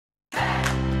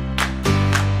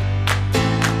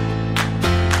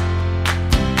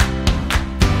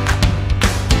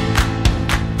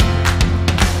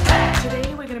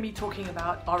talking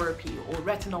about ROP, or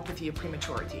Retinopathy of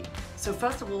Prematurity. So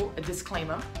first of all, a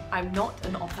disclaimer, I'm not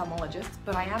an ophthalmologist,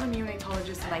 but I am a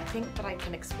neonatologist, and I think that I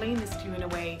can explain this to you in a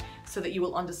way so that you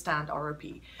will understand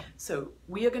ROP. So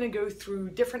we are going to go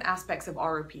through different aspects of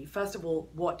ROP. First of all,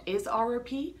 what is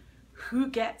ROP? Who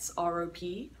gets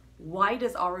ROP? Why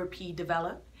does ROP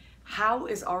develop? How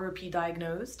is ROP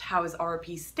diagnosed? How is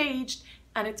ROP staged?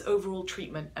 And its overall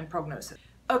treatment and prognosis.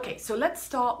 Okay, so let's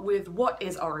start with what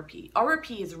is ROP.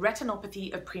 ROP is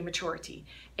retinopathy of prematurity,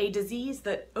 a disease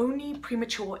that only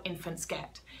premature infants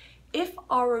get. If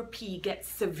ROP gets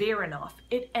severe enough,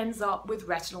 it ends up with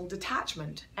retinal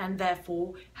detachment and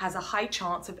therefore has a high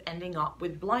chance of ending up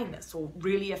with blindness or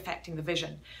really affecting the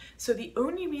vision. So the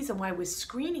only reason why we're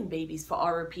screening babies for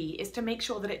ROP is to make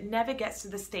sure that it never gets to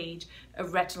the stage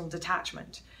of retinal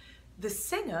detachment. The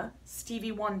singer,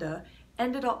 Stevie Wonder,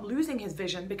 ended up losing his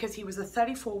vision because he was a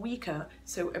 34-weeker,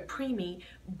 so a preemie,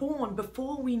 born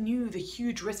before we knew the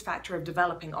huge risk factor of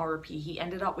developing ROP. He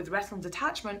ended up with retinal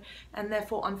detachment and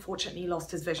therefore unfortunately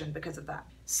lost his vision because of that.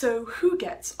 So who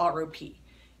gets ROP?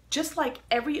 Just like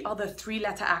every other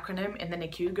three-letter acronym in the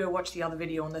NICU, go watch the other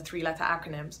video on the three-letter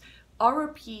acronyms,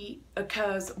 ROP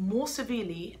occurs more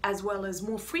severely as well as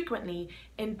more frequently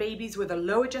in babies with a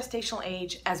lower gestational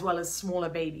age as well as smaller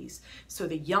babies. So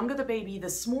the younger the baby, the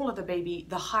smaller the baby,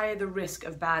 the higher the risk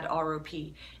of bad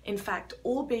ROP. In fact,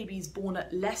 all babies born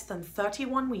at less than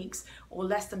 31 weeks or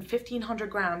less than 1,500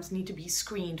 grams need to be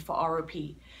screened for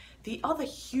ROP. The other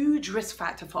huge risk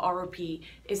factor for ROP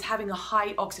is having a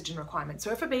high oxygen requirement.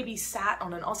 So if a baby sat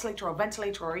on an oscillator or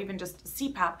ventilator or even just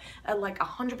CPAP at like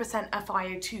 100%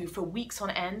 FiO2 for weeks on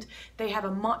end, they have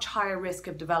a much higher risk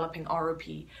of developing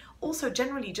ROP. Also,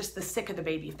 generally just the sicker the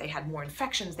baby, if they had more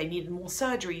infections, they needed more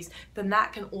surgeries, then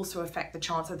that can also affect the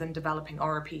chance of them developing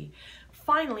ROP.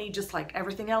 Finally, just like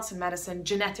everything else in medicine,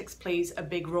 genetics plays a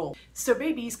big role. So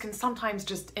babies can sometimes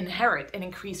just inherit an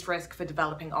increased risk for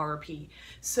developing ROP.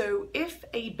 So if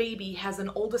a baby has an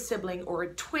older sibling or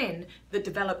a twin that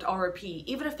developed ROP,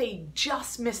 even if they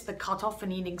just missed the cutoff for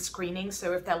needing screening,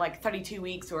 so if they're like 32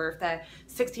 weeks or if they're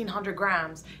 1,600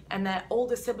 grams and their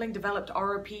older sibling developed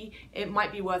ROP, it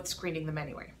might be worth screening them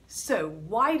anyway. So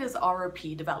why does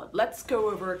ROP develop? Let's go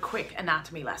over a quick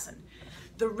anatomy lesson.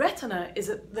 The retina is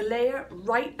the layer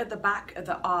right at the back of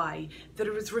the eye that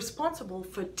is responsible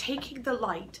for taking the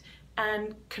light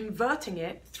and converting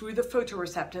it through the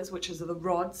photoreceptors, which is the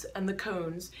rods and the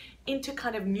cones, into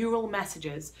kind of neural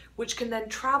messages, which can then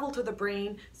travel to the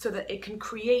brain so that it can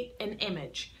create an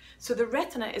image. So the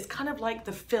retina is kind of like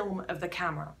the film of the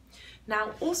camera.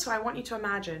 Now, also, I want you to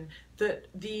imagine that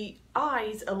the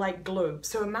eyes are like globes.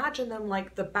 So imagine them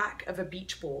like the back of a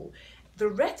beach ball. The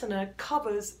retina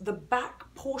covers the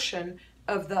back portion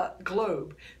of the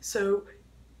globe. So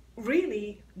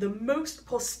really, the most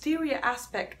posterior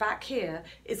aspect back here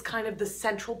is kind of the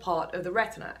central part of the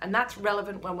retina, and that's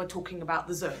relevant when we're talking about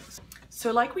the zones.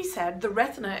 So like we said, the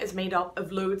retina is made up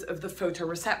of loads of the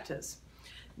photoreceptors.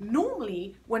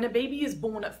 Normally, when a baby is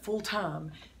born at full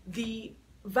term, the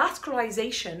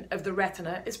vascularization of the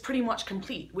retina is pretty much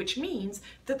complete, which means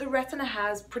that the retina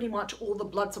has pretty much all the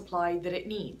blood supply that it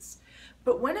needs.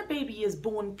 But when a baby is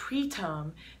born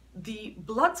preterm, the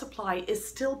blood supply is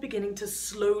still beginning to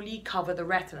slowly cover the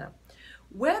retina.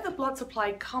 Where the blood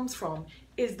supply comes from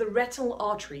is the retinal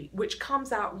artery, which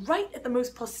comes out right at the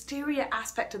most posterior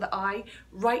aspect of the eye,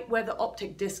 right where the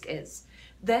optic disc is.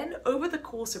 Then, over the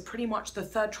course of pretty much the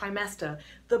third trimester,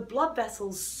 the blood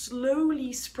vessels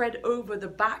slowly spread over the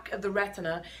back of the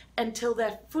retina until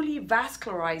they're fully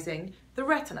vascularizing the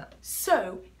retina.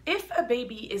 So, if a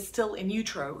baby is still in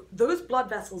utero, those blood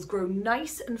vessels grow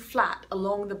nice and flat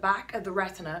along the back of the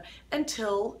retina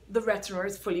until the retina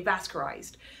is fully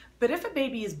vascularized. But if a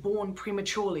baby is born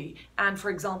prematurely and, for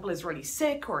example, is really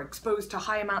sick or exposed to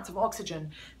high amounts of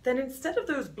oxygen, then instead of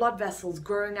those blood vessels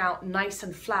growing out nice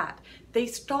and flat, they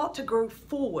start to grow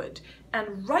forward.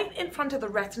 And right in front of the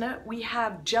retina, we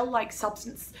have gel-like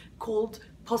substance called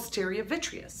posterior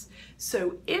vitreous.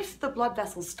 So if the blood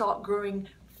vessels start growing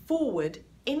forward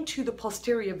into the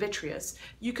posterior vitreous,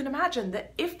 you can imagine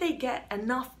that if they get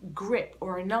enough grip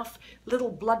or enough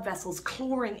little blood vessels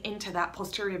clawing into that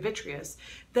posterior vitreous,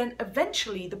 then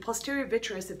eventually the posterior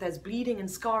vitreous, if there's bleeding and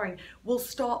scarring, will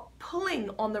start pulling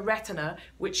on the retina,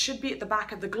 which should be at the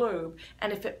back of the globe,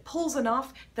 and if it pulls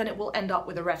enough, then it will end up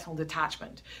with a retinal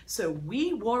detachment. So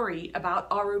we worry about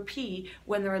ROP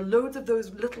when there are loads of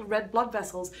those little red blood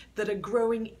vessels that are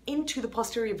growing into the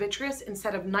posterior vitreous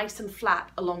instead of nice and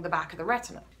flat along the back of the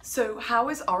retina. So how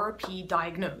is ROP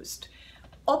diagnosed?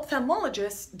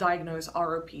 Ophthalmologists diagnose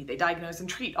ROP. They diagnose and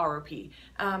treat ROP.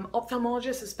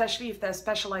 Ophthalmologists, especially if they're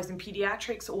specialized in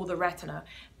pediatrics or the retina,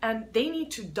 and they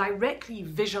need to directly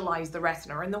visualize the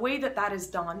retina. And the way that that is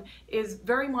done is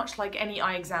very much like any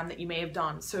eye exam that you may have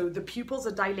done. So the pupils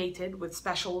are dilated with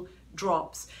special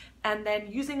drops, and then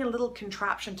using a little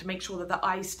contraption to make sure that the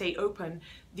eyes stay open,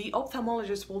 the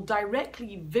ophthalmologist will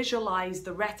directly visualize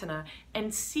the retina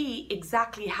and see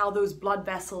exactly how those blood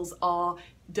vessels are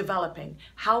developing,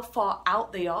 how far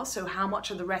out they are, so how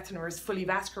much of the retina is fully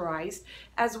vascularized,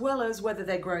 as well as whether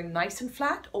they're growing nice and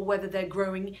flat or whether they're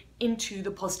growing into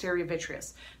the posterior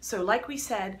vitreous. So like we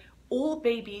said, all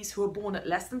babies who are born at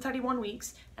less than 31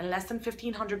 weeks and less than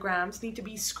 1,500 grams need to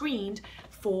be screened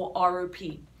for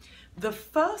ROP. The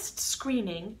first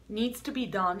screening needs to be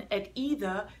done at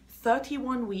either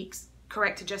 31 weeks,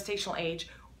 corrected gestational age,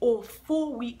 or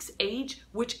 4 weeks age,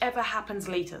 whichever happens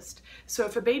latest. So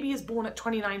if a baby is born at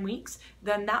 29 weeks,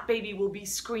 then that baby will be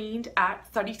screened at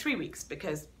 33 weeks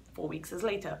because 4 weeks is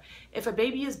later. If a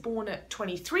baby is born at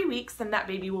 23 weeks, then that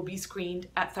baby will be screened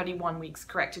at 31 weeks,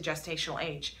 corrected gestational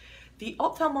age. The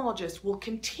ophthalmologist will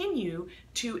continue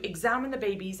to examine the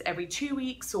babies every 2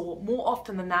 weeks or more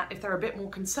often than that if they're a bit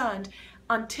more concerned,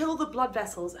 until the blood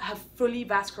vessels have fully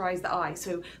vascularized the eye.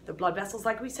 So the blood vessels,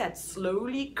 like we said,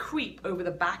 slowly creep over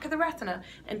the back of the retina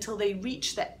until they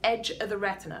reach the edge of the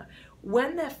retina.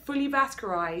 When they're fully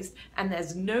vascularized and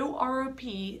there's no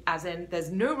ROP, as in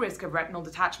there's no risk of retinal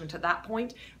detachment at that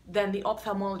point, then the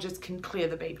ophthalmologist can clear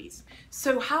the babies.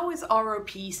 So how is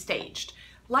ROP staged?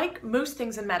 Like most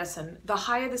things in medicine, the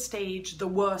higher the stage, the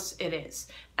worse it is.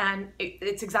 And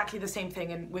it's exactly the same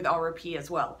thing with ROP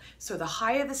as well. So the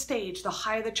higher the stage, the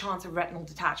higher the chance of retinal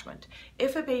detachment.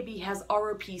 If a baby has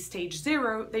ROP stage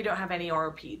 0, they don't have any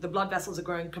ROP. The blood vessels are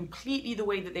growing completely the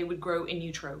way that they would grow in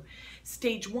utero.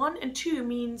 Stage 1 and 2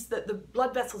 means that the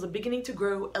blood vessels are beginning to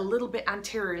grow a little bit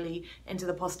anteriorly into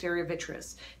the posterior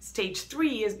vitreous. Stage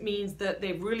 3 means that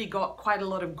they've really got quite a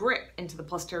lot of grip into the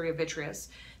posterior vitreous.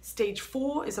 Stage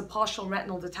 4 is a partial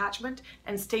retinal detachment,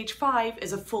 and stage 5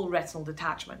 is a full retinal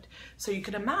detachment. So you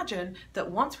can imagine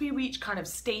that once we reach kind of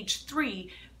stage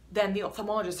 3, then the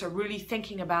ophthalmologists are really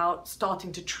thinking about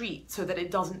starting to treat so that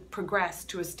it doesn't progress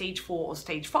to a stage 4 or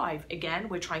stage 5. Again,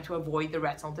 we're trying to avoid the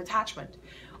retinal detachment.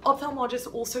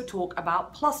 Ophthalmologists also talk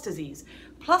about plus disease.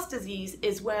 Plus disease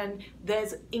is when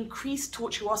there's increased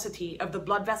tortuosity of the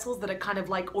blood vessels that are kind of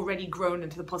like already grown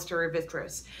into the posterior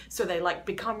vitreous. So they like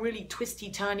become really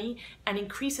twisty-turny and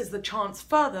increases the chance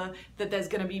further that there's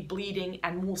going to be bleeding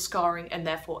and more scarring, and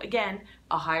therefore, again,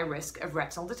 a higher risk of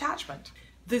retinal detachment.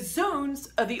 The zones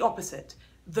are the opposite.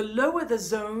 The lower the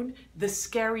zone, the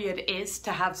scarier it is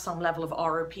to have some level of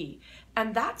ROP.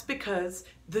 And that's because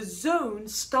the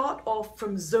zones start off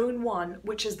from zone 1,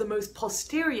 which is the most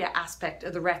posterior aspect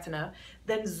of the retina.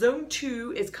 Then zone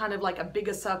 2 is kind of like a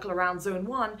bigger circle around zone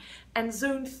 1. And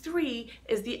zone 3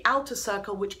 is the outer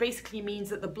circle, which basically means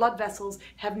that the blood vessels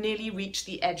have nearly reached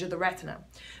the edge of the retina.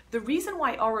 The reason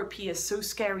why ROP is so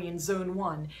scary in zone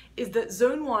 1 is that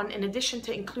zone 1, in addition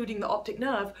to including the optic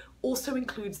nerve, also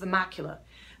includes the macula.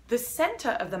 The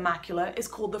center of the macula is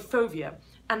called the fovea,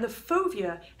 and the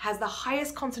fovea has the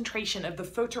highest concentration of the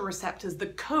photoreceptors, the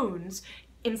cones,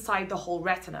 inside the whole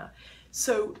retina.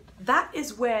 So that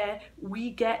is where we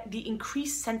get the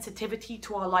increased sensitivity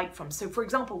to our light from. So for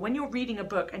example, when you're reading a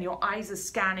book and your eyes are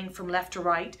scanning from left to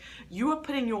right, you are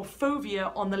putting your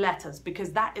fovea on the letters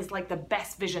because that is like the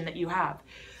best vision that you have.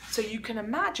 So you can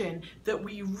imagine that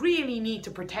we really need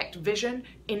to protect vision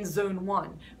in zone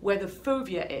 1, where the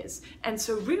fovea is. And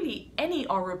so really any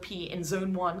ROP in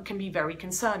zone 1 can be very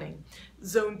concerning.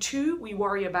 Zone 2, we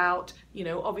worry about,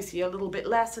 obviously a little bit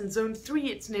less. And zone 3,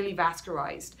 it's nearly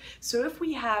vascularized. So if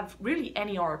we have really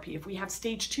any ROP, if we have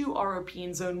stage 2 ROP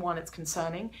in zone 1, it's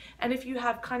concerning. And if you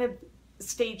have kind of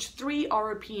stage 3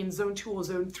 ROP in zone 2 or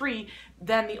zone 3,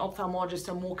 then the ophthalmologists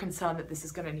are more concerned that this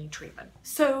is going to need treatment.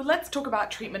 So let's talk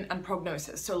about treatment and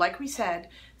prognosis. So like we said,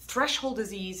 threshold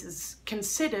disease is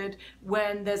considered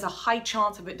when there's a high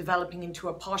chance of it developing into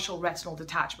a partial retinal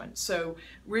detachment. So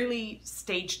really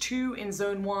stage 2 in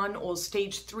zone 1 or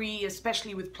stage 3,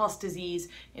 especially with plus disease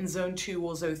in zone 2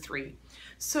 or zone 3.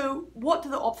 So what do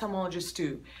the ophthalmologists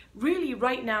do? Really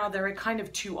right now there are kind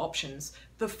of 2 options.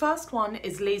 The first one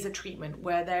is laser treatment,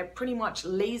 where they're pretty much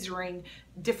lasering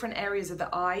different areas of the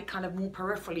eye kind of more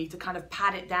peripherally to kind of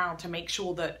pat it down to make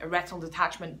sure that a retinal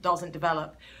detachment doesn't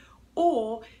develop.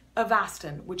 Or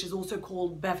Avastin, which is also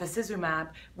called bevacizumab,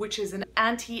 which is an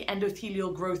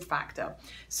anti-endothelial growth factor.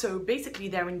 So basically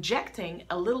they're injecting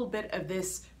a little bit of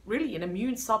this really an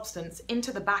immune substance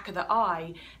into the back of the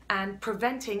eye and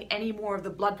preventing any more of the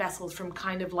blood vessels from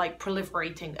kind of like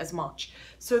proliferating as much.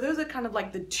 So those are kind of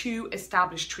like the two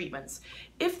established treatments.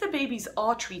 If the babies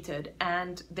are treated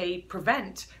and they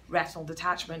prevent retinal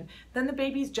detachment, then the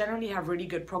babies generally have really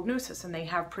good prognosis and they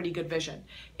have pretty good vision.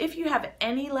 If you have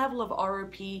any level of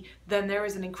ROP, then there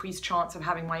is an increased chance of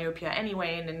having myopia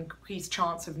anyway and an increased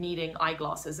chance of needing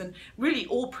eyeglasses. And really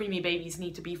all preemie babies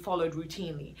need to be followed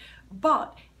routinely.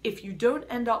 But if you don't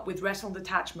end up with retinal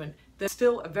detachment, there's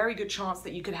still a very good chance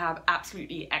that you could have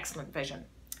absolutely excellent vision.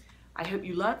 I hope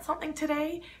you learned something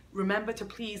today. Remember to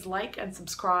please like and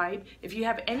subscribe. If you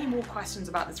have any more questions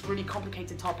about this really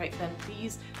complicated topic, then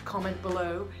please comment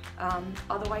below.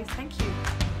 Otherwise, thank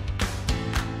you.